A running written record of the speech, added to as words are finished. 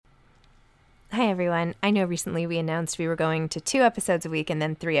Hi, everyone. I know recently we announced we were going to 2 episodes a week and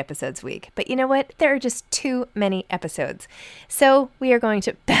then 3 episodes a week. But you know what? There are just too many episodes. So we are going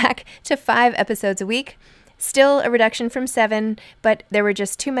back to 5 episodes a week. Still a reduction from 7, but there were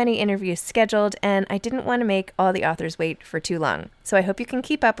just too many interviews scheduled, and I didn't want to make all the authors wait for too long. So I hope you can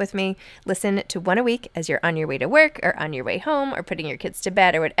keep up with me. Listen to 1 a week as you're on your way to work or on your way home or putting your kids to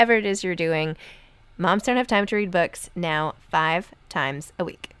bed or whatever it is you're doing. Moms Don't Have Time to Read Books, now 5 times a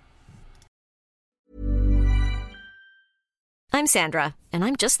week. I'm Sandra, and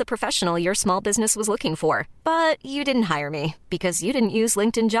I'm just the professional your small business was looking for. But you didn't hire me because you didn't use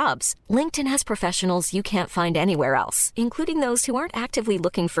LinkedIn Jobs. LinkedIn has professionals you can't find anywhere else, including those who aren't actively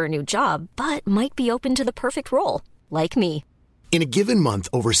looking for a new job, but might be open to the perfect role, like me. In a given month,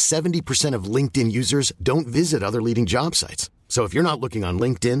 over 70% of LinkedIn users don't visit other leading job sites. So if you're not looking on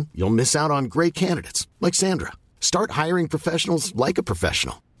LinkedIn, you'll miss out on great candidates like Sandra. Start hiring professionals like a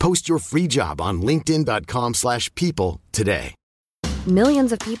professional. Post your free job on linkedin.com/people today.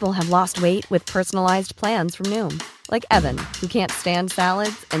 Millions of people have lost weight with personalized plans from Noom. Like Evan, who can't stand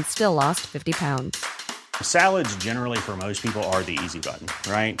salads and still lost 50 pounds. Salads generally for most people are the easy button,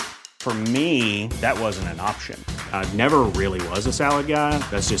 right? For me, that wasn't an option. I never really was a salad guy.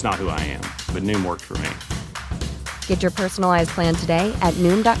 That's just not who I am. But Noom worked for me. Get your personalized plan today at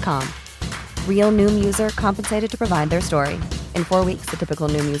Noom.com. Real Noom user compensated to provide their story. In 4 weeks, the typical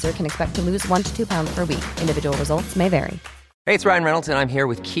Noom user can expect to lose 1 to 2 pounds per week. Individual results may vary. Hey, it's Ryan Reynolds, and I'm here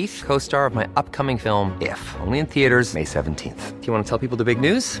with Keith, co-star of my upcoming film, If, only in theaters May 17th. Do you want to tell people the big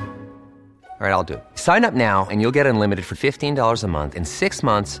news? All right, I'll do it. Sign up now and you'll get unlimited for $15 a month and 6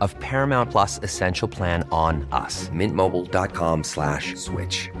 months of Paramount Plus Essential Plan on us.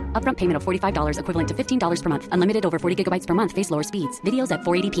 MintMobile.com/switch. Upfront payment of $45 equivalent to $15 per month. Unlimited over 40 gigabytes per month. Face lower speeds. Videos at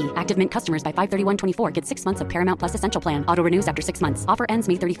 480p. Active Mint customers by 531.24 get 6 months of Paramount Plus Essential Plan. Auto renews after 6 months. Offer ends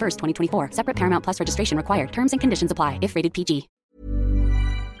May 31st, 2024. Separate Paramount Plus registration required. Terms and conditions apply if rated PG.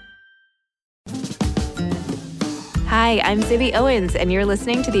 Hi, I'm Zibby Owens, and you're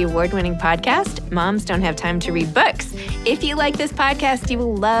listening to the award-winning podcast, Moms Don't Have Time to Read Books. If you like this podcast, you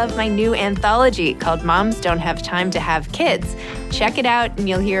will love my new anthology called Moms Don't Have Time to Have Kids. Check it out, and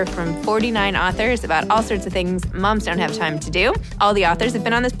you'll hear from 49 authors about all sorts of things moms don't have time to do. All the authors have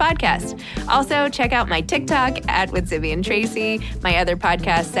been on this podcast. Also, check out my TikTok, @with Zibby and Tracy, my other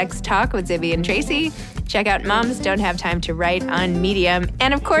podcast, Sex Talk with Zibby and Tracy. Check out Moms Don't Have Time to Write on Medium.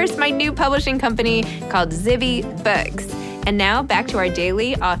 And of course, my new publishing company called Zibby Books. And now back to our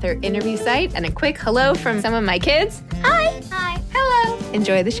daily author interview site and a quick hello from some of my kids. Hi. Hi. Hello.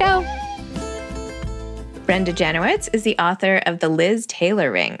 Enjoy the show. Brenda Janowitz is the author of The Liz Taylor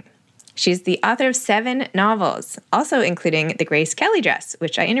Ring. She's the author of 7 novels, also including The Grace Kelly Dress,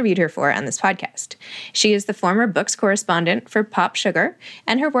 which I interviewed her for on this podcast. She is the former books correspondent for Pop Sugar,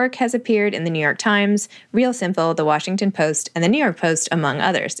 and her work has appeared in the New York Times, Real Simple, The Washington Post, and the New York Post, among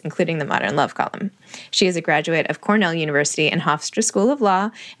others, including the Modern Love column. She is a graduate of Cornell University and Hofstra School of Law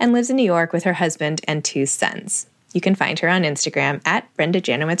and lives in New York with her husband and 2 sons. You can find her on Instagram @Brenda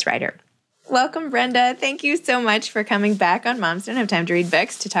Janowitz Writer. Welcome, Brenda. Thank you so much for coming back on Moms Don't Have Time to Read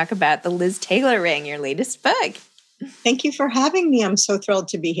Books to talk about The Liz Taylor Ring, your latest book. Thank you for having me. I'm so thrilled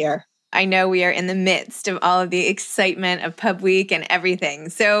to be here. I know we are in the midst of all of the excitement of Pub Week and everything.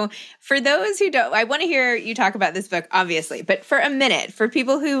 So for those who don't, I want to hear you talk about this book, obviously, but for a minute, for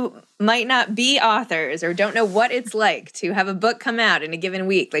people who might not be authors or don't know what it's like to have a book come out in a given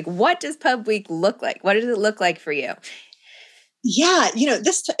week, like what does Pub Week look like? What does it look like for you? Yeah,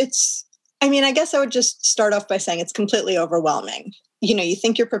 I guess I would just start off by saying it's completely overwhelming. You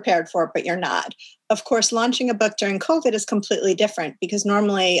think you're prepared for it, but you're not. Of course, launching a book during COVID is completely different because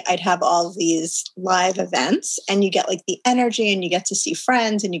normally I'd have all these live events and you get like the energy and you get to see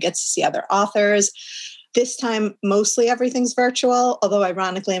friends and you get to see other authors. This time, mostly everything's virtual, although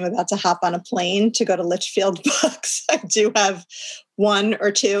ironically, I'm about to hop on a plane to go to Litchfield Books. I do have 1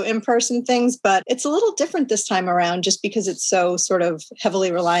 or 2 in-person things, but it's a little different this time around just because it's so sort of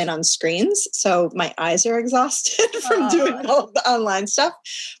heavily reliant on screens. So my eyes are exhausted from doing all of the online stuff.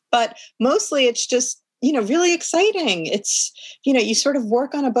 But mostly it's just, really exciting. It's, you sort of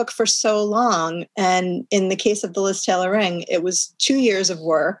work on a book for so long. And in the case of The Liz Taylor Ring, it was 2 years of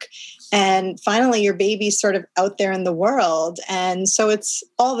work. And finally, your baby's sort of out there in the world. And so it's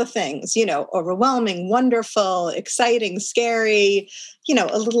all the things, overwhelming, wonderful, exciting, scary,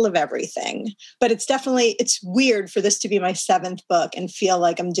 a little of everything. But it's weird for this to be my 7th book and feel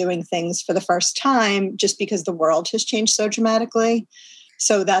like I'm doing things for the first time just because the world has changed so dramatically.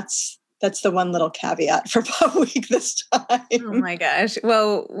 So that's the one little caveat for Pub Week this time. Oh my gosh.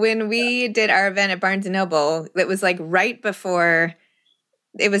 Well, when we did our event at Barnes & Noble, it was like right before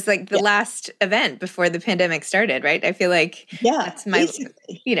it was like the last event before the pandemic started, right? I feel like that's my,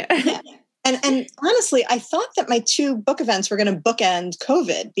 basically. Yeah. And honestly, I thought that my 2 book events were going to bookend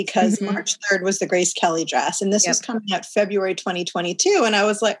COVID because March 3rd was the Grace Kelly dress. And this was coming out February 2022. And I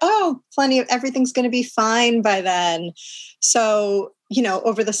was like, everything's going to be fine by then. So,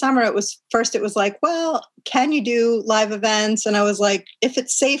 over the summer, it was like, well, can you do live events? And I was like, if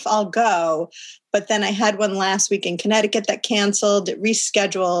it's safe, I'll go. But then I had one last week in Connecticut that canceled. It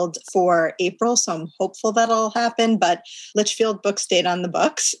rescheduled for April. So I'm hopeful that'll happen. But Litchfield Book stayed on the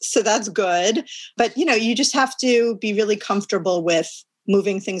books. So that's good. But, you just have to be really comfortable with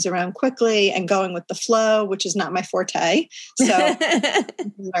moving things around quickly and going with the flow, which is not my forte. So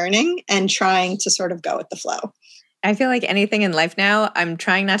learning and trying to sort of go with the flow. I feel like anything in life now, I'm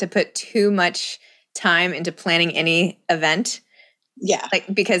trying not to put too much time into planning any event. Yeah.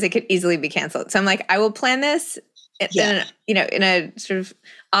 Because it could easily be canceled. So I'm like, I will plan this in a sort of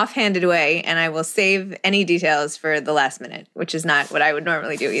offhanded way, and I will save any details for the last minute, which is not what I would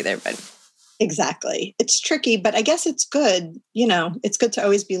normally do either. But exactly. It's tricky, but I guess it's good. It's good to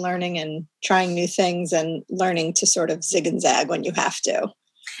always be learning and trying new things and learning to sort of zig and zag when you have to.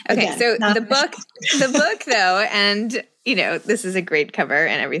 Okay. Again, so the book though, and this is a great cover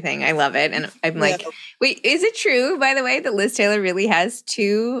and everything. I love it. And I'm like, wait, is it true, by the way, that Liz Taylor really has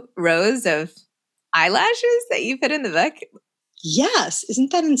 2 rows of eyelashes that you put in the book? Yes.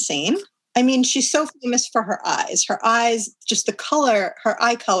 Isn't that insane? I mean, she's so famous for her eyes. Her eyes, just the color, her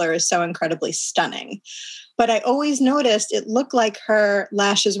eye color is so incredibly stunning. But I always noticed it looked like her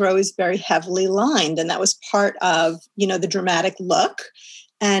lashes were always very heavily lined. And that was part of, the dramatic look.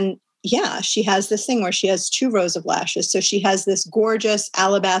 And she has this thing where she has 2 rows of lashes. So she has this gorgeous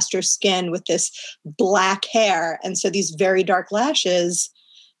alabaster skin with this black hair. And so these very dark lashes.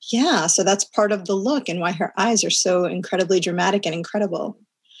 Yeah. So that's part of the look and why her eyes are so incredibly dramatic and incredible.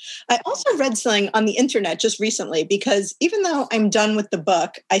 I also read something on the internet just recently, because even though I'm done with the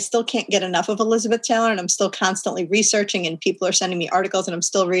book, I still can't get enough of Elizabeth Taylor, and I'm still constantly researching, and people are sending me articles and I'm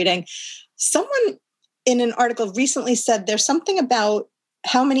still reading. Someone in an article recently said there's something about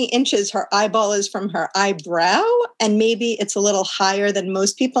how many inches her eyeball is from her eyebrow, and maybe it's a little higher than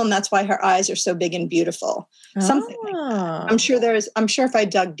most people, and that's why her eyes are so big and beautiful. Something like that. I'm sure if I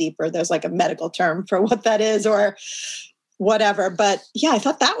dug deeper, there's like a medical term for what that is or whatever. But I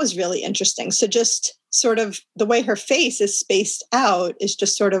thought that was really interesting. So just sort of the way her face is spaced out is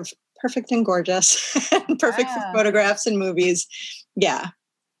just sort of perfect and gorgeous and perfect for photographs and movies. Yeah.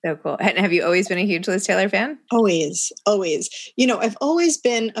 So cool. And have you always been a huge Liz Taylor fan? Always. I've always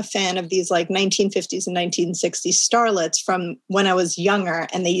been a fan of these like 1950s and 1960s starlets from when I was younger,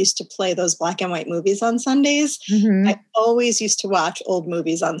 and they used to play those black and white movies on Sundays. Mm-hmm. I always used to watch old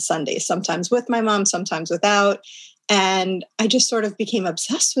movies on Sundays, sometimes with my mom, sometimes without. And I just sort of became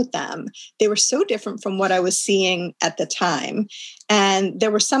obsessed with them. They were so different from what I was seeing at the time. And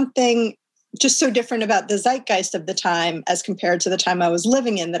there was something just so different about the zeitgeist of the time as compared to the time I was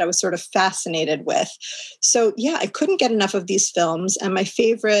living in that I was sort of fascinated with. So I couldn't get enough of these films. And my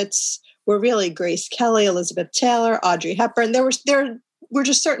favorites were really Grace Kelly, Elizabeth Taylor, Audrey Hepburn. There were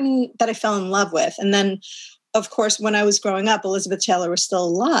just certain that I fell in love with. And then, of course, when I was growing up, Elizabeth Taylor was still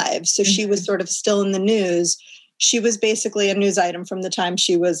alive. So she was sort of still in the news. She was basically a news item from the time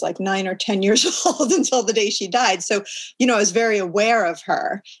she was like 9 or 10 years old until the day she died. So, I was very aware of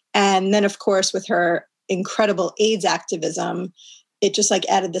her. And then, of course, with her incredible AIDS activism, it just like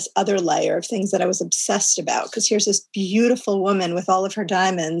added this other layer of things that I was obsessed about. Because here's this beautiful woman with all of her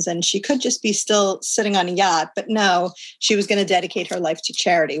diamonds, and she could just be still sitting on a yacht. But no, she was going to dedicate her life to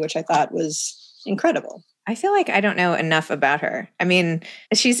charity, which I thought was incredible. I feel like I don't know enough about her. I mean,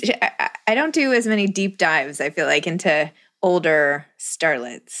 I don't do as many deep dives, I feel like, into older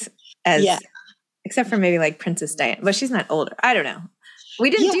starlets except for maybe like Princess Diana. But she's not older. I don't know.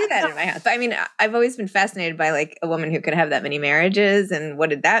 We didn't do that in my house. But I mean, I've always been fascinated by like a woman who could have that many marriages, and what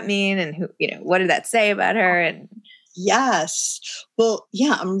did that mean? And who, what did that say about her? And yes. Well,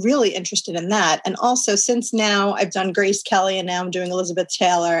 I'm really interested in that. And also, since now I've done Grace Kelly and now I'm doing Elizabeth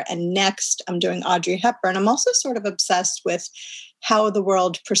Taylor, and next I'm doing Audrey Hepburn, I'm also sort of obsessed with how the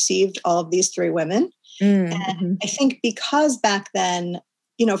world perceived all of these 3 women. Mm-hmm. And I think because back then,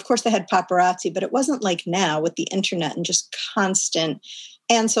 of course they had paparazzi, but it wasn't like now with the internet and just constant,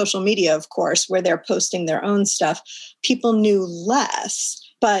 and social media, of course, where they're posting their own stuff. People knew less,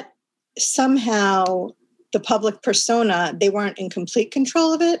 but somehow the public persona, they weren't in complete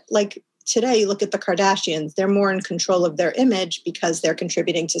control of it. Like today, you look at the Kardashians, they're more in control of their image because they're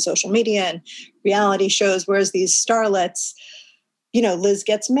contributing to social media and reality shows. Whereas these starlets, Liz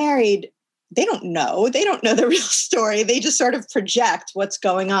gets married, they don't know the real story. They just sort of project what's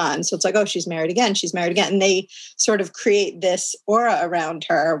going on. So it's like, oh, she's married again. And they sort of create this aura around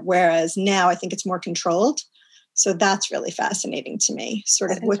her. Whereas now I think it's more controlled. So that's really fascinating to me,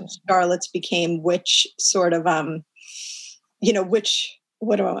 sort of which starlets became which sort of,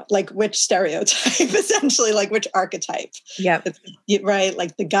 which stereotype, essentially, like which archetype. Yeah. Right.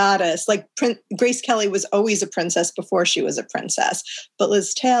 Like the goddess, like Grace Kelly was always a princess before she was a princess. But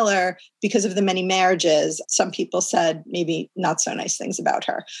Liz Taylor, because of the many marriages, some people said maybe not so nice things about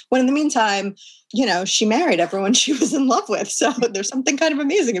her. When in the meantime, she married everyone she was in love with. So there's something kind of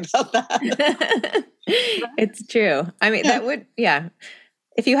amazing about that. It's true. I mean, that would,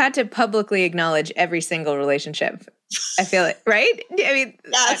 if you had to publicly acknowledge every single relationship, I feel it, right? I mean,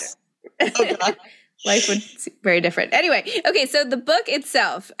 yes. Oh, God. Life would be very different. Anyway, okay, so the book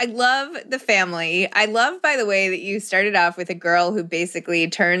itself, I love the family. I love, by the way, that you started off with a girl who basically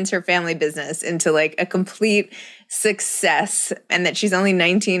turns her family business into like a complete success, and that she's only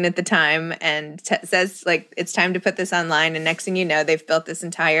 19 at the time and says like, it's time to put this online. And next thing you know, they've built this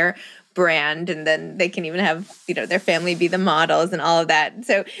entire brand, and then they can even have, their family be the models and all of that.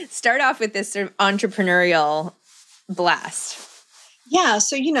 So start off with this sort of entrepreneurial blast. Yeah.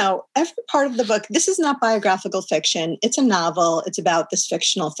 So, every part of the book, this is not biographical fiction. It's a novel. It's about this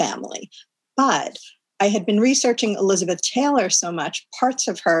fictional family. But I had been researching Elizabeth Taylor so much, parts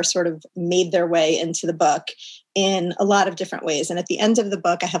of her sort of made their way into the book in a lot of different ways. And at the end of the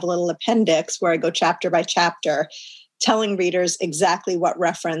book, I have a little appendix where I go chapter by chapter, telling readers exactly what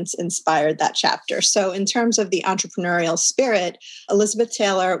reference inspired that chapter. So in terms of the entrepreneurial spirit, Elizabeth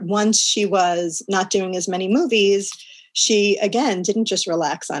Taylor, once she was not doing as many movies, she, again, didn't just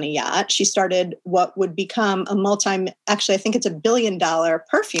relax on a yacht. She started what would become actually, I think it's $1 billion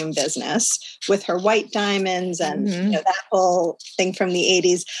perfume business with her white diamonds and that whole thing from the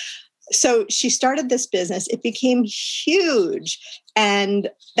 80s. So she started this business. It became huge. And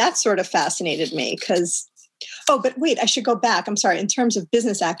that sort of fascinated me because but wait, I should go back. I'm sorry. In terms of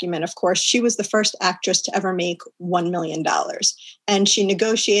business acumen, of course, she was the first actress to ever make $1 million. And she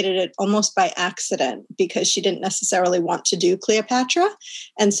negotiated it almost by accident because she didn't necessarily want to do Cleopatra.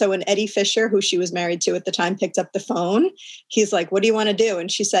 And so when Eddie Fisher, who she was married to at the time, picked up the phone, he's like, what do you want to do?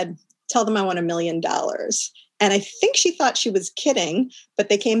 And she said, tell them I want $1 million. And I think she thought she was kidding, but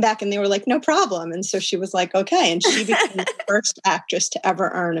they came back and they were like, no problem. And so she was like, okay. And she became the first actress to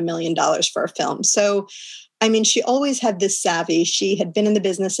ever earn $1 million for a film. So I mean, she always had this savvy. She had been in the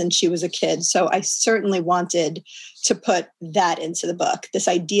business since she was a kid. So I certainly wanted to put that into the book, this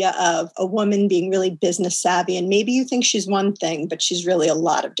idea of a woman being really business savvy. And maybe you think she's one thing, but she's really a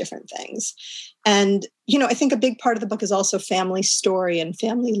lot of different things. And, I think a big part of the book is also family story and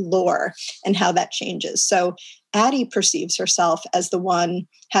family lore and how that changes. So Addie perceives herself as the one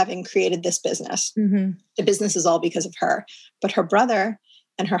having created this business. Mm-hmm. The business is all because of her. But her brother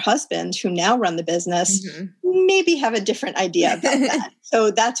and her husband, who now run the business, maybe have a different idea about that. So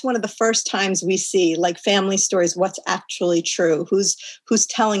that's one of the first times we see like family stories, what's actually true, who's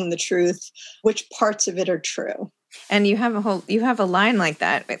telling the truth, which parts of it are true. And you have a line like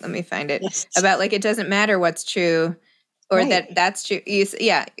that. Wait, let me find it. Yes. About like, it doesn't matter what's true or right. that's true.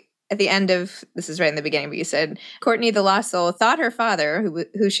 At the end of, this is right in the beginning, but you said, Courtney, the lost soul, thought her father,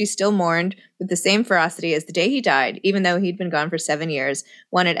 who she still mourned with the same ferocity as the day he died, even though he'd been gone for 7 years,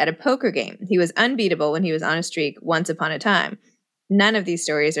 won it at a poker game. He was unbeatable when he was on a streak once upon a time. None of these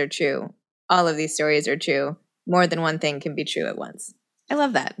stories are true. All of these stories are true. More than one thing can be true at once. I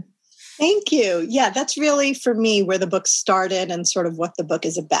love that. Thank you. Yeah, that's really, for me, where the book started and sort of what the book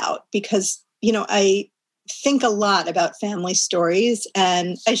is about. Because, I think a lot about family stories,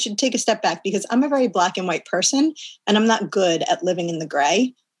 and I should take a step back because I'm a very black and white person and I'm not good at living in the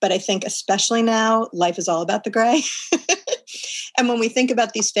gray, but I think especially now life is all about the gray. And when we think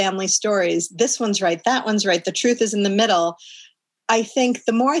about these family stories, this one's right, that one's right, the truth is in the middle. I think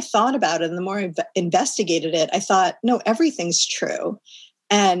the more I thought about it and the more I investigated it, I thought, no, everything's true.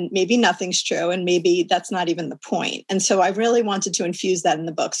 And maybe nothing's true, and maybe that's not even the point. And so I really wanted to infuse that in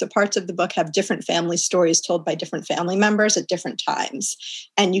the book. So parts of the book have different family stories told by different family members at different times.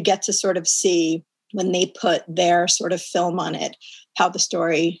 And you get to sort of see when they put their sort of film on it, how the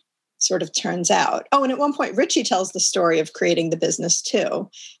story sort of turns out. Oh, and at one point, Richie tells the story of creating the business too.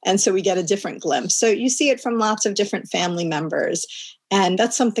 And so we get a different glimpse. So you see it from lots of different family members. And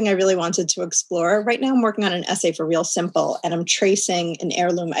that's something I really wanted to explore. Right now, I'm working on an essay for Real Simple, and I'm tracing an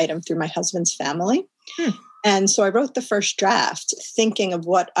heirloom item through my husband's family. And so I wrote the first draft thinking of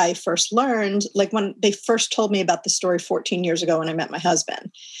what I first learned, like when they first told me about the story 14 years ago when I met my husband.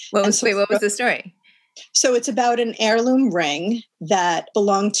 What was the story? So it's about an heirloom ring that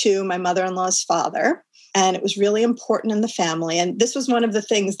belonged to my mother-in-law's father. And it was really important in the family. And this was one of the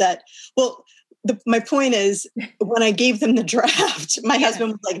things that, my point is, when I gave them the draft, my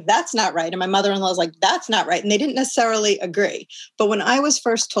husband was like, that's not right. And my mother-in-law was like, that's not right. And they didn't necessarily agree. But when I was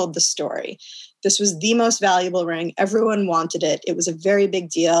first told the story, this was the most valuable ring. Everyone wanted it. It was a very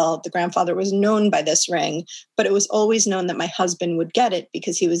big deal. The grandfather was known by this ring, but it was always known that my husband would get it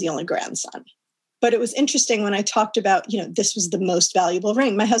because he was the only grandson. But it was interesting when I talked about, this was the most valuable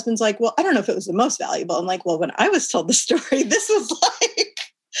ring. My husband's like, well, I don't know if it was the most valuable. I'm like, well, when I was told the story, this was like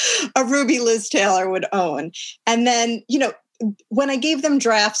a ruby Liz Taylor would own. And then, when I gave them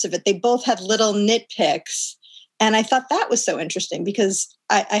drafts of it, they both had little nitpicks. And I thought that was so interesting because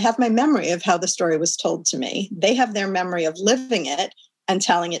I have my memory of how the story was told to me. They have their memory of living it and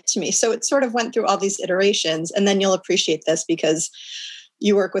telling it to me. So it sort of went through all these iterations. And then you'll appreciate this because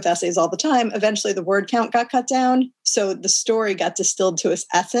you work with essays all the time. Eventually the word count got cut down. So the story got distilled to its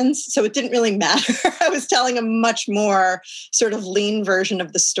essence. So it didn't really matter. I was telling a much more sort of lean version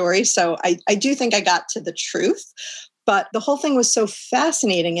of the story. So I do think I got to the truth, but the whole thing was so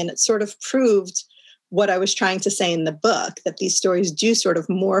fascinating. And it sort of proved what I was trying to say in the book, that these stories do sort of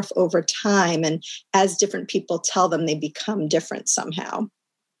morph over time. And as different people tell them, they become different somehow.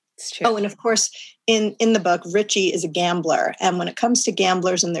 It's true. Oh, and of course, in the book, Richie is a gambler. And when it comes to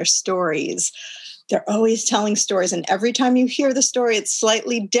gamblers and their stories, they're always telling stories. And every time you hear the story, it's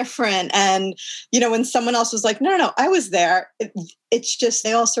slightly different. And, when someone else was like, no, I was there. It's just,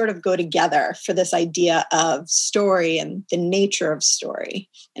 they all sort of go together for this idea of story and the nature of story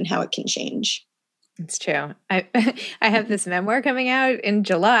and how it can change. It's true. I have this memoir coming out in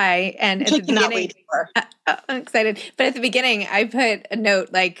July, and at the beginning, I'm excited. But at the beginning, I put a note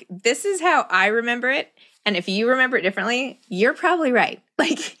like, "This is how I remember it, and if you remember it differently, you're probably right."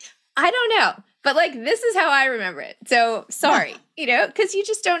 Like, I don't know, but like, this is how I remember it. So sorry, because you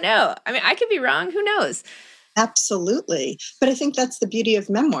just don't know. I mean, I could be wrong. Who knows? Absolutely. But I think that's the beauty of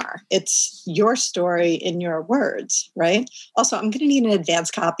memoir. It's your story in your words, right? Also, I'm going to need an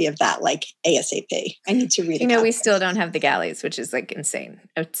advanced copy of that, like ASAP. I need to read it. We still don't have the galleys, which is like insane.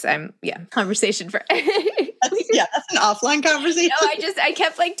 It's, conversation for... That's an offline conversation. No, I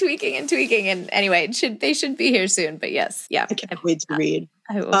kept like tweaking. And anyway, they should be here soon, but yes. Yeah. I can't wait to read.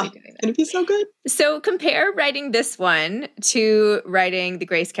 I will be doing that. It's going to be so good. So compare writing this one to writing the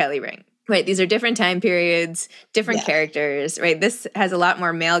Grace Kelly Ring. Right. These are different time periods, different characters, right? This has a lot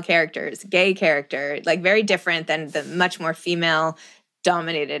more male characters, gay character, like very different than the much more female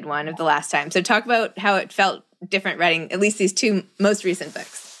dominated one of the last time. So talk about how it felt different writing at least these two most recent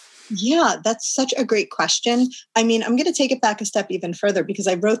books. Yeah, that's such a great question. I mean, I'm going to take it back a step even further because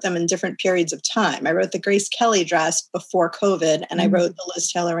I wrote them in different periods of time. I wrote the Grace Kelly dress before COVID, and I wrote the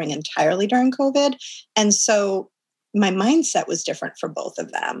Liz Taylor Ring entirely during COVID. And so my mindset was different for both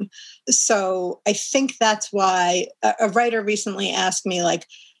of them. So I think that's why a writer recently asked me, like,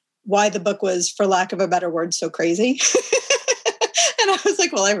 why the book was, for lack of a better word, so crazy. And I was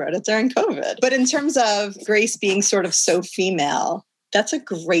like, well, I wrote it during COVID. But in terms of Grace being sort of so female, that's a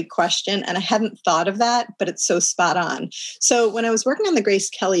great question. And I hadn't thought of that, but it's so spot on. So when I was working on the Grace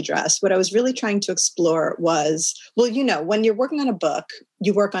Kelly dress, what I was really trying to explore was, when you're working on a book,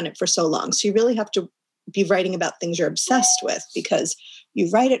 you work on it for so long. So you really have to be writing about things you're obsessed with, because you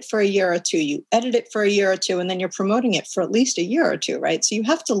write it for a year or two, you edit it for a year or two, and then you're promoting it for at least a year or two, right? So you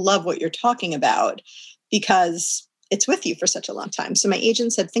have to love what you're talking about because it's with you for such a long time. So my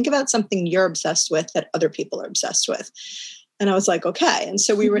agent said, think about something you're obsessed with that other people are obsessed with. And I was like, okay. And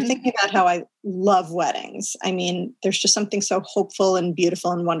so we were thinking about how I love weddings. I mean, there's just something so hopeful and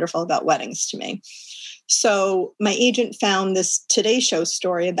beautiful and wonderful about weddings to me. So my agent found this Today Show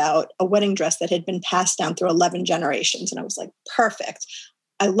story about a wedding dress that had been passed down through 11 generations. And I was like, perfect.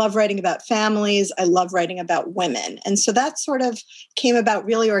 I love writing about families. I love writing about women. And so that sort of came about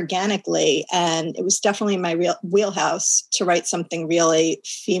really organically. And it was definitely in my real wheelhouse to write something really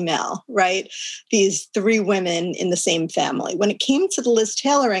female, right? These three women in the same family. When it came to the Liz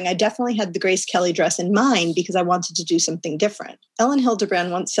Taylor Ring, I definitely had the Grace Kelly dress in mind because I wanted to do something different. Ellen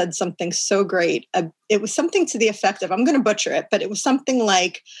Hildebrand once said something so great. It was something to the effect of, I'm going to butcher it, but it was something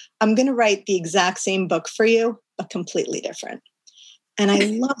like, I'm going to write the exact same book for you, but completely different. And I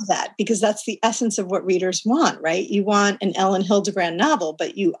love that because that's the essence of what readers want, right? You want an Ellen Hildebrand novel,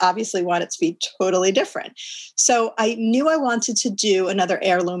 but you obviously want it to be totally different. So I knew I wanted to do another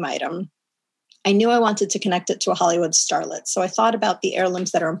heirloom item. I knew I wanted to connect it to a Hollywood starlet. So I thought about the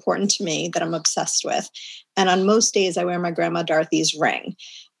heirlooms that are important to me, that I'm obsessed with. And on most days, I wear my grandma Dorothy's ring.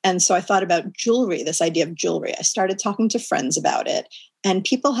 And so I thought about jewelry, this idea of jewelry. I started talking to friends about it, and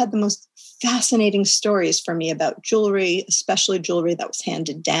people had the most fascinating stories for me about jewelry, especially jewelry that was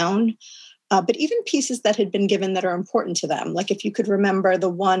handed down. But even pieces that had been given that are important to them. Like if you could remember the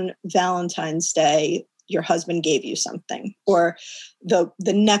one Valentine's Day your husband gave you something, or the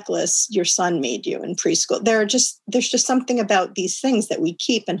necklace your son made you in preschool. There's just something about these things that we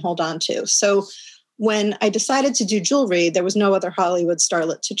keep and hold on to. So when I decided to do jewelry, there was no other Hollywood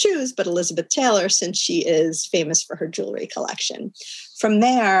starlet to choose but Elizabeth Taylor, since she is famous for her jewelry collection. From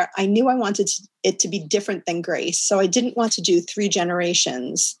there, I knew I wanted it to be different than Grace. So I didn't want to do 3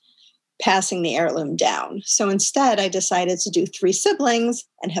 generations passing the heirloom down. So instead, I decided to do 3 siblings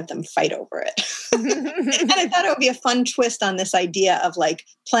and have them fight over it. And I thought it would be a fun twist on this idea of like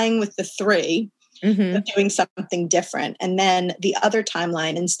playing with the 3, but doing something different. And then the other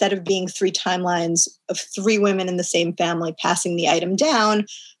timeline, instead of being 3 timelines of 3 women in the same family passing the item down,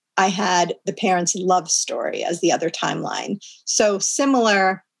 I had the parents' love story as the other timeline. So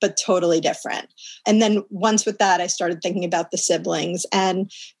similar, but totally different. And then once with that, I started thinking about the siblings.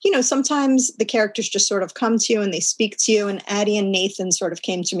 And, sometimes the characters just sort of come to you and they speak to you. And Addie and Nathan sort of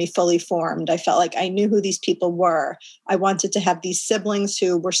came to me fully formed. I felt like I knew who these people were. I wanted to have these siblings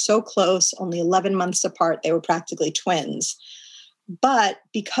who were so close, only 11 months apart. They were practically twins. But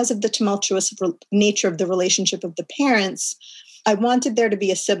because of the tumultuous nature of the relationship of the parents, I wanted there to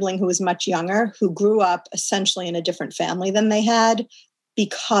be a sibling who was much younger, who grew up essentially in a different family than they had,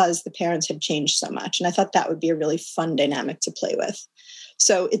 because the parents had changed so much. And I thought that would be a really fun dynamic to play with.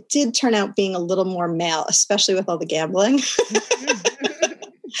 So it did turn out being a little more male, especially with all the gambling.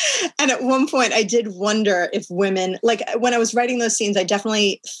 And at one point I did wonder if women, like when I was writing those scenes, I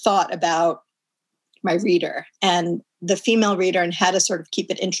definitely thought about my reader and the female reader and how to sort of keep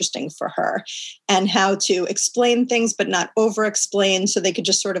it interesting for her and how to explain things, but not over explain, so they could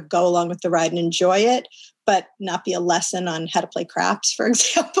just sort of go along with the ride and enjoy it, but not be a lesson on how to play craps, for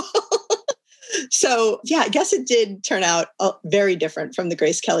example. So yeah, I guess it did turn out very different from the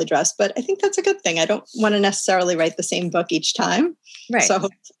Grace Kelly Dress, but I think that's a good thing. I don't want to necessarily write the same book each time. Right. So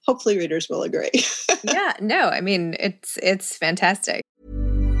hopefully readers will agree. Yeah, no, I mean, it's fantastic.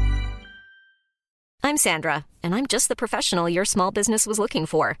 I'm Sandra, and I'm just the professional your small business was looking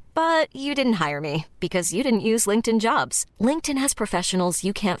for. But you didn't hire me because you didn't use LinkedIn Jobs. LinkedIn has professionals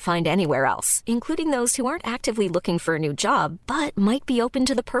you can't find anywhere else, including those who aren't actively looking for a new job, but might be open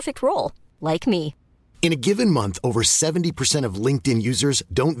to the perfect role, like me. In a given month, over 70% of LinkedIn users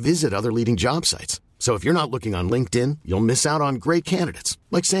don't visit other leading job sites. So if you're not looking on LinkedIn, you'll miss out on great candidates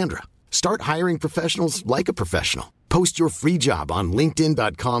like Sandra. Start hiring professionals like a professional. Post your free job on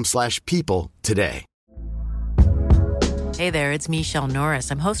linkedin.com/people today. Hey there, it's Michelle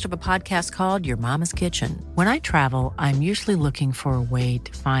Norris. I'm host of a podcast called Your Mama's Kitchen. When I travel, I'm usually looking for a way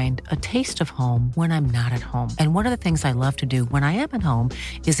to find a taste of home when I'm not at home. And one of the things I love to do when I am at home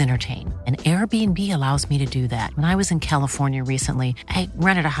is entertain. And Airbnb allows me to do that. When I was in California recently, I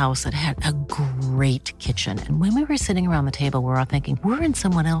rented a house that had a great kitchen. And when we were sitting around the table, we're all thinking, we're in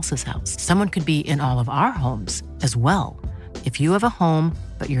someone else's house. Someone could be in all of our homes as well. If you have a home,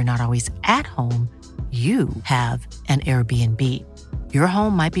 but you're not always at home, you have an Airbnb. Your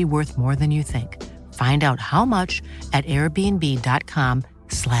home might be worth more than you think. Find out how much at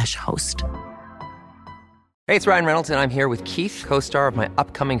airbnb.com/host. Hey, it's Ryan Reynolds, and I'm here with Keith, co-star of my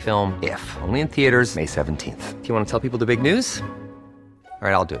upcoming film, If, only in theaters May 17th. Do you want to tell people the big news? All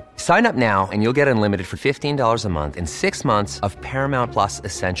right, I'll do it. Sign up now and you'll get unlimited for $15 a month and 6 months of Paramount Plus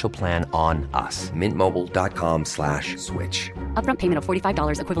Essential Plan on us. MintMobile.com/switch. Upfront payment of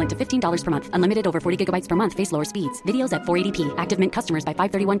 $45 equivalent to $15 per month. Unlimited over 40 gigabytes per month. Face lower speeds. Videos at 480p. Active Mint customers by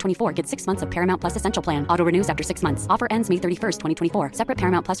 531.24 get 6 months of Paramount Plus Essential Plan. Auto renews after 6 months. Offer ends May 31st, 2024. Separate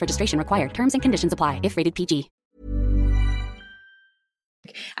Paramount Plus registration required. Terms and conditions apply if rated PG.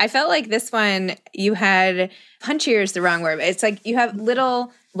 I felt like this one, you had, punchier is the wrong word. It's like you have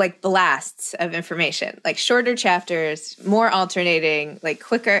little like blasts of information, like shorter chapters, more alternating, like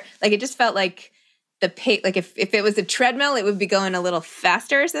quicker. Like it just felt like the pace, like if it was a treadmill, it would be going a little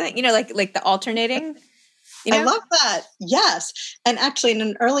faster or something, like the alternating. I love that. Yes. And actually in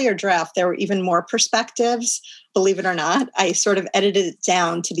an earlier draft, there were even more perspectives. Believe it or not, I sort of edited it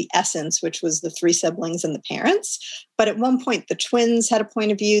down to the essence, which was the 3 siblings and the parents. But at one point, the twins had a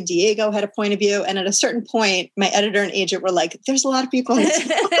point of view. Diego had a point of view. And at a certain point, my editor and agent were like, there's a lot of people in this.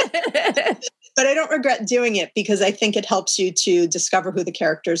 But I don't regret doing it because I think it helps you to discover who the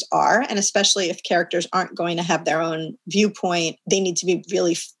characters are. And especially if characters aren't going to have their own viewpoint, they need to be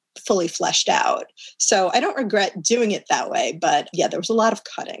really fully fleshed out. So I don't regret doing it that way, but yeah, there was a lot of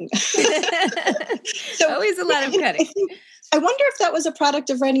cutting. So always a lot of cutting. I wonder if that was a product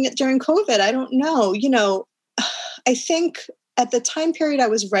of writing it during COVID. I don't know. I think at the time period I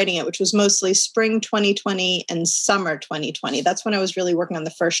was writing it, which was mostly spring 2020 and summer 2020, that's when I was really working on the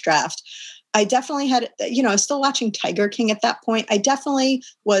first draft. I definitely had, I was still watching Tiger King at that point. I definitely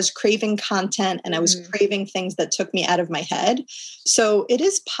was craving content and I was craving things that took me out of my head. So it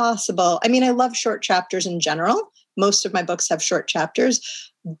is possible. I mean, I love short chapters in general. Most of my books have short chapters,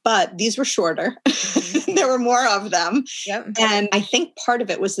 but these were shorter. There were more of them. Yep. And I think part of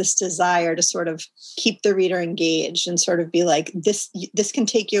it was this desire to sort of keep the reader engaged and sort of be like, this can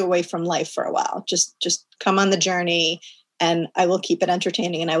take you away from life for a while. Just come on the journey and I will keep it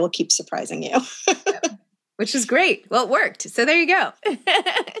entertaining and I will keep surprising you. Yep. Which is great. Well, it worked. So there you go.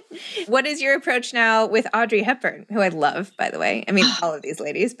 What is your approach now with Audrey Hepburn, who I love, by the way? I mean, all of these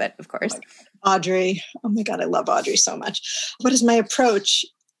ladies, but of course. Audrey. Oh my God, I love Audrey so much. What is my approach?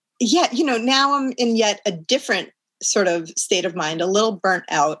 Yeah, now I'm in yet a different sort of state of mind, a little burnt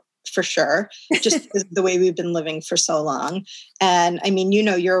out for sure, just the way we've been living for so long. And I mean,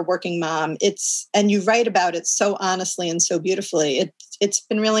 you're a working mom. And you write about it so honestly and so beautifully. It's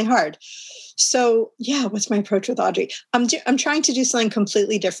been really hard. So yeah, what's my approach with Audrey? I'm trying to do something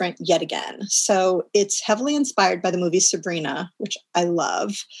completely different yet again. So it's heavily inspired by the movie Sabrina, which I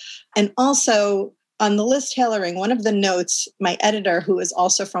love. And also on the Liz tailoring, one of the notes, my editor, who is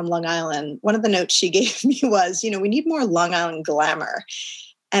also from Long Island, one of the notes she gave me was, we need more Long Island glamour.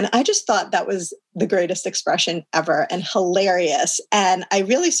 And I just thought that was the greatest expression ever and hilarious. And I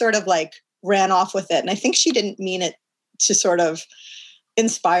really sort of ran off with it. And I think she didn't mean it to sort of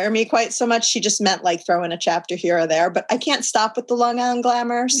inspire me quite so much. She just meant throw in a chapter here or there, but I can't stop with the Long Island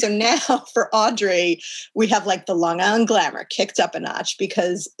glamour. So now for Audrey, we have the Long Island glamour kicked up a notch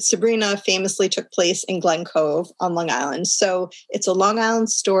because Sabrina famously took place in Glen Cove on Long Island. So it's a Long Island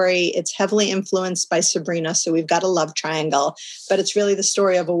story. It's heavily influenced by Sabrina. So we've got a love triangle, but it's really the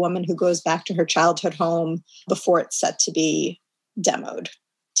story of a woman who goes back to her childhood home before it's set to be demoed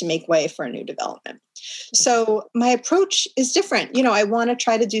to make way for a new development. So my approach is different. I want to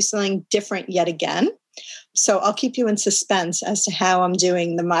try to do something different yet again. So I'll keep you in suspense as to how I'm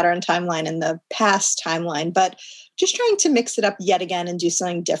doing the modern timeline and the past timeline, but just trying to mix it up yet again and do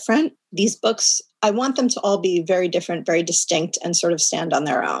something different. These books, I want them to all be very different, very distinct, and sort of stand on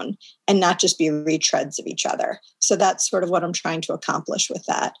their own and not just be retreads of each other. So that's sort of what I'm trying to accomplish with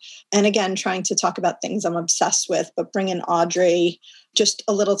that. And again, trying to talk about things I'm obsessed with, but bring in Audrey just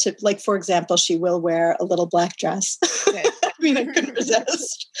a little tip. For example, she will wear a little black dress. I mean, I couldn't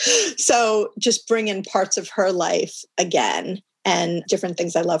resist. So just bring in parts of her life again and different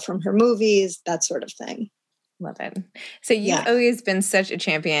things I love from her movies, that sort of thing. Love it. So you've always been such a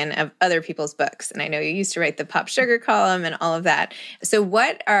champion of other people's books. And I know you used to write the Pop Sugar column and all of that. So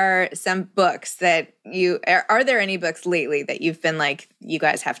what are some books that are there any books lately that you've been you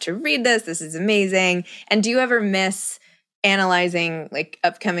guys have to read this? This is amazing. And do you ever miss analyzing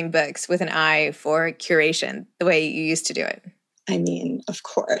upcoming books with an eye for curation the way you used to do it? I mean, of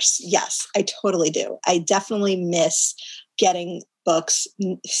course. Yes, I totally do. I definitely miss getting books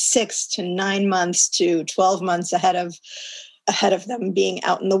 6 to 9 months to 12 months ahead of them being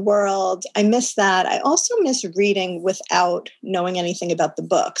out in the world. I miss that. I also miss reading without knowing anything about the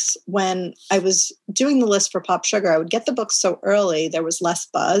books. When I was doing the list for Pop Sugar, I would get the books so early, there was less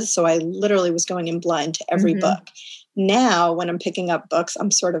buzz. So I literally was going in blind to every book. Now, when I'm picking up books, I'm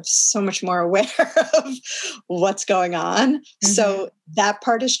sort of so much more aware of what's going on. So that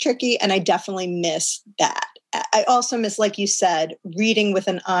part is tricky. And I definitely miss that. I also miss, like you said, reading with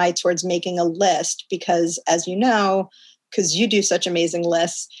an eye towards making a list because, as you know, because you do such amazing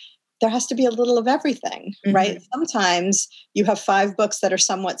lists, there has to be a little of everything, right? Sometimes you have 5 books that are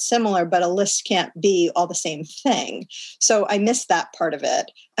somewhat similar, but a list can't be all the same thing. So I miss that part of it.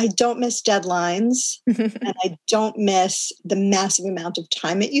 I don't miss deadlines and I don't miss the massive amount of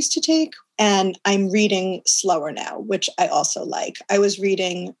time it used to take. And I'm reading slower now, which I also like. I was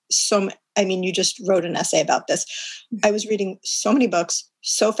reading you just wrote an essay about this. I was reading so many books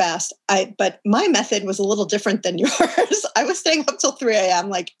so fast. But my method was a little different than yours. I was staying up till 3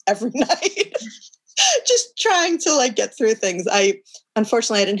 a.m. every night, just trying to get through things.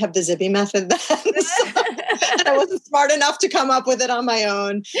 Unfortunately, I didn't have the Zibby method then. And I wasn't smart enough to come up with it on my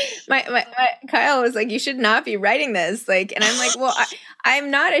own. My Kyle was like, you should not be writing this. And I'm like, well,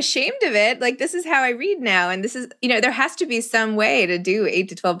 I'm not ashamed of it. This is how I read now. And this is, there has to be some way to do 8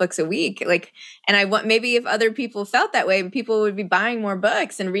 to 12 books a week. And I want, maybe if other people felt that way, people would be buying more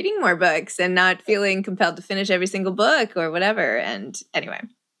books and reading more books and not feeling compelled to finish every single book or whatever. And anyway.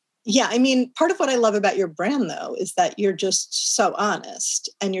 Yeah, I mean, part of what I love about your brand, though, is that you're just so honest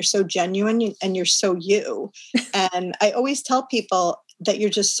and you're so genuine and you're so you. And I always tell people that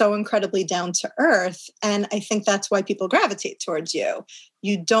you're just so incredibly down to earth. And I think that's why people gravitate towards you.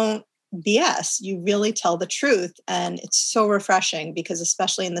 You don't BS, you really tell the truth. And it's so refreshing because,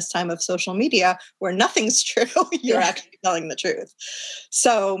 especially in this time of social media where nothing's true, you're actually telling the truth.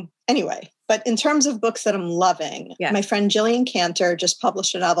 So, anyway. But in terms of books that I'm loving, my friend Jillian Cantor just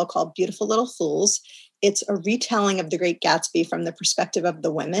published a novel called Beautiful Little Fools. It's a retelling of The Great Gatsby from the perspective of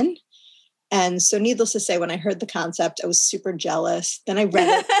the women. And so needless to say, when I heard the concept, I was super jealous. Then I read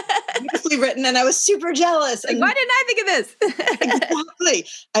it, beautifully written, and I was super jealous. Like, why didn't I think of this? Exactly.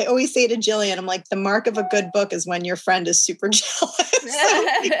 I always say to Jillian, I'm like, the mark of a good book is when your friend is super jealous. So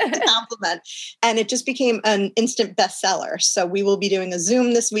it's a compliment. And it just became an instant bestseller. So we will be doing a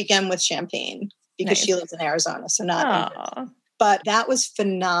Zoom this weekend with Champagne because she lives in Arizona. So not but that was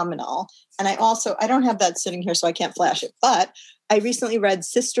phenomenal. And I don't have that sitting here, so I can't flash it. But I recently read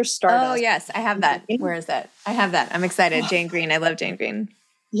Sister Stardust. Oh, yes. I have that. Where is that? I have that. I'm excited. Jane Green. I love Jane Green.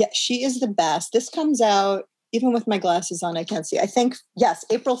 Yeah, she is the best. This comes out, even with my glasses on, I can't see. I think, yes,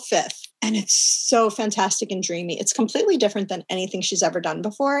 April 5th. And it's so fantastic and dreamy. It's completely different than anything she's ever done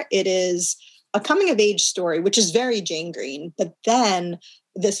before. It is a coming of age story, which is very Jane Green. But then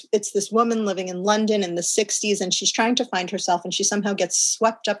it's this woman living in London in the 60s, and she's trying to find herself, and she somehow gets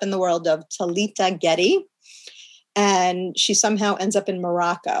swept up in the world of Talita Getty. And she somehow ends up in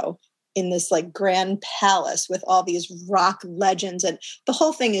Morocco in this like grand palace with all these rock legends. And the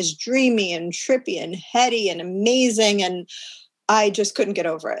whole thing is dreamy and trippy and heady and amazing. And I just couldn't get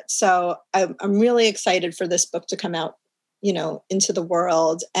over it. So I'm really excited for this book to come out, into the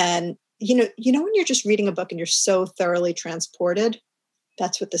world. And, when you're just reading a book and you're so thoroughly transported,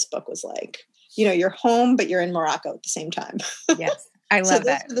 that's what this book was like. You're home, but you're in Morocco at the same time. Yes, I love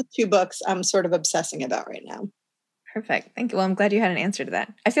that. So those are the two books I'm sort of obsessing about right now. Perfect. Thank you. Well, I'm glad you had an answer to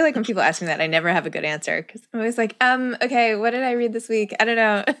that. I feel like when people ask me that, I never have a good answer because I'm always like, okay, what did I read this week? I don't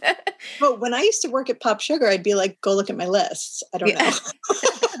know. Well, when I used to work at Pop Sugar, I'd be like, go look at my lists. I don't know.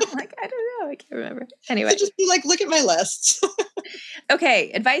 I'm like, I don't know. I can't remember. Anyway. So just be like, look at my lists.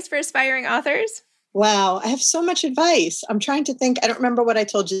 Okay. Advice for aspiring authors? Wow. I have so much advice. I'm trying to think. I don't remember what I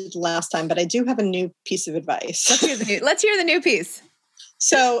told you last time, but I do have a new piece of advice. Let's hear the new piece.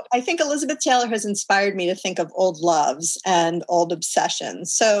 So I think Elizabeth Taylor has inspired me to think of old loves and old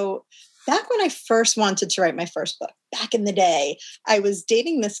obsessions. So back when I first wanted to write my first book, back in the day, I was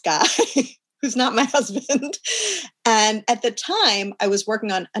dating this guy who's not my husband. And at the time, I was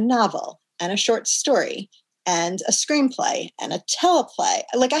working on a novel and a short story and a screenplay and a teleplay.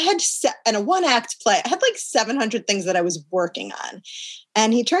 Like I had and a one-act play. I had like 700 things that I was working on.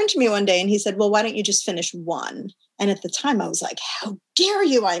 And he turned to me one day and he said, well, why don't you just finish one? And at the time I was like, how dare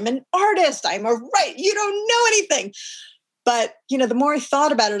you? I'm an artist. I'm a writer. You don't know anything. But, the more I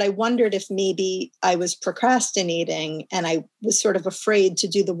thought about it, I wondered if maybe I was procrastinating and I was sort of afraid to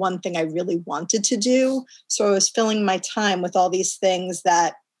do the one thing I really wanted to do. So I was filling my time with all these things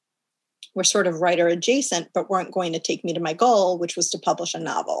that were sort of writer adjacent, but weren't going to take me to my goal, which was to publish a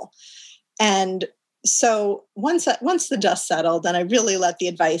novel. And so once the dust settled and I really let the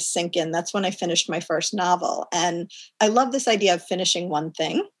advice sink in, that's when I finished my first novel. And I love this idea of finishing one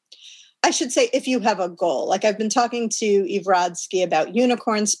thing. I should say, if you have a goal, like I've been talking to Eve Rodsky about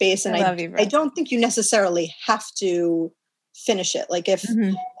Unicorn Space, and I don't think you necessarily have to finish it. Like if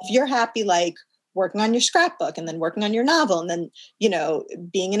you're happy, like working on your scrapbook and then working on your novel and then,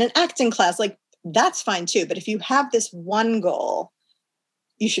 being in an acting class, like that's fine too. But if you have this one goal,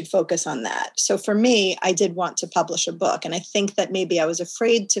 you should focus on that. So for me, I did want to publish a book. And I think that maybe I was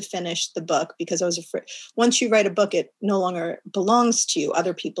afraid to finish the book because I was afraid once you write a book, it no longer belongs to you.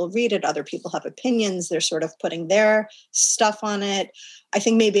 Other people read it. Other people have opinions. They're sort of putting their stuff on it. I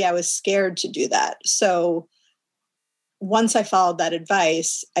think maybe I was scared to do that. So once I followed that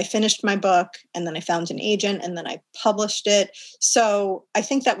advice, I finished my book and then I found an agent and then I published it. So I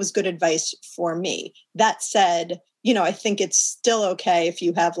think that was good advice for me. That said, I think it's still okay if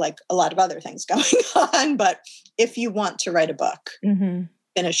you have like a lot of other things going on, but if you want to write a book,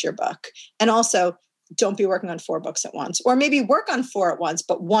 finish your book. And also don't be working on 4 books at once, or maybe work on 4 at once,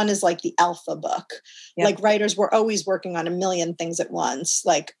 but one is like the alpha book. Yep. Like writers were always working on a million things at once.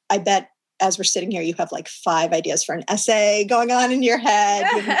 Like I bet as we're sitting here, you have like 5 ideas for an essay going on in your head,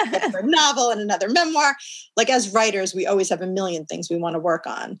 you have for a novel and another memoir. Like as writers, we always have a million things we want to work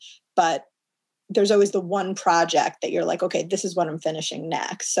on, but there's always the one project that you're like, okay, this is what I'm finishing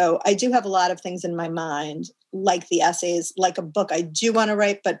next. So I do have a lot of things in my mind, like the essays, like a book I do want to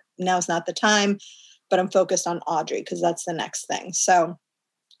write, but now's not the time. But I'm focused on Audrey because that's the next thing. So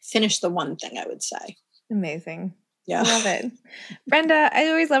finish the one thing, I would say. Amazing. Yeah. Love it. Brenda, I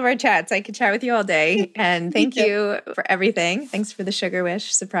always love our chats. I could chat with you all day. And thank you for everything. Thanks for the Sugar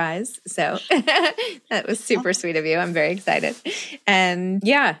Wish surprise. So that was super sweet of you. I'm very excited. And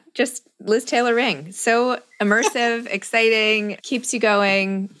yeah, just Liz Taylor Ring. So immersive, exciting, keeps you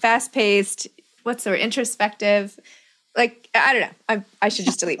going, fast-paced. What's the word? Introspective. Like, I don't know. I should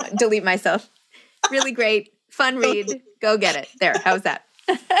just delete myself. Really great. Fun read. Go get it. There. How's that?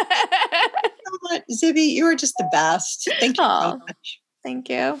 Zibby, you are just the best. Thank you so much. Thank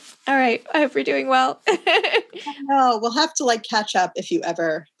you. All right. I hope you're doing well. No, we'll have to catch up if you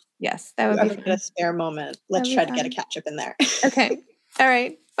ever. Yes, that would be fun. Get a spare moment. Let's try to get a catch up in there. Okay. All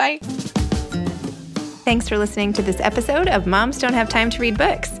right. Bye. Thanks for listening to this episode of Moms Don't Have Time to Read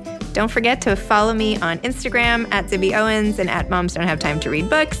Books. Don't forget to follow me on Instagram at Zibby Owens and at Moms Don't Have Time to Read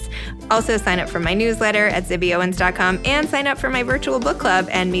Books. Also sign up for my newsletter at zibbyowens.com and sign up for my virtual book club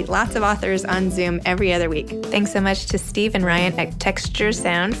and meet lots of authors on Zoom every other week. Thanks so much to Steve and Ryan at Texture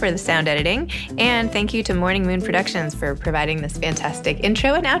Sound for the sound editing. And thank you to Morning Moon Productions for providing this fantastic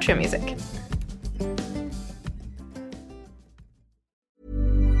intro and outro music.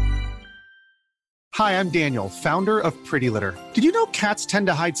 Hi, I'm Daniel, founder of Pretty Litter. Did you know cats tend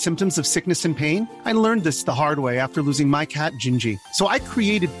to hide symptoms of sickness and pain? I learned this the hard way after losing my cat, Gingy. So I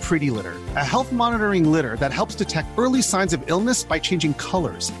created Pretty Litter, a health monitoring litter that helps detect early signs of illness by changing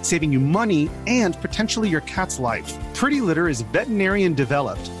colors, saving you money and potentially your cat's life. Pretty Litter is veterinarian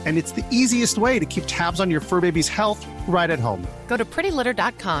developed, and it's the easiest way to keep tabs on your fur baby's health right at home. Go to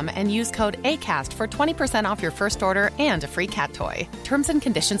prettylitter.com and use code ACAST for 20% off your first order and a free cat toy. Terms and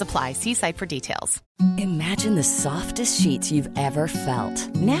conditions apply. See site for details. Imagine the softest sheets you've ever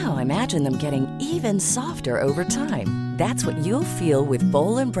felt. Now imagine them getting even softer over time. That's what you'll feel with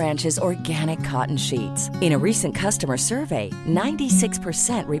Boll & Branch's organic cotton sheets. In a recent customer survey,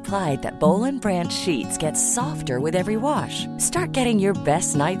 96% replied that Boll & Branch sheets get softer with every wash. Start getting your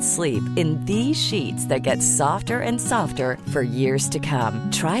best night's sleep in these sheets that get softer and softer for years to come.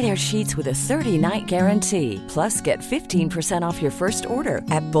 Try their sheets with a 30-night guarantee. Plus, get 15% off your first order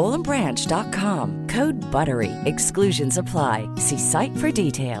at bollandbranch.com. Code BUTTERY. Exclusions apply. See site for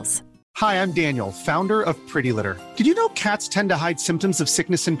details. Hi, I'm Daniel, founder of Pretty Litter. Did you know cats tend to hide symptoms of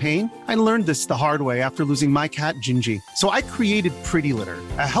sickness and pain? I learned this the hard way after losing my cat, Gingy. So I created Pretty Litter,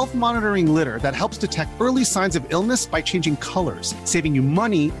 a health monitoring litter that helps detect early signs of illness by changing colors, saving you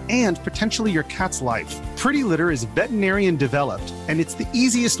money and potentially your cat's life. Pretty Litter is veterinarian developed, and it's the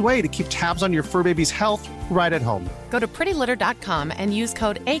easiest way to keep tabs on your fur baby's health right at home. Go to prettylitter.com and use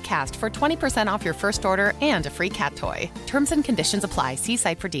code ACAST for 20% off your first order and a free cat toy. Terms and conditions apply. See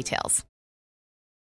site for details.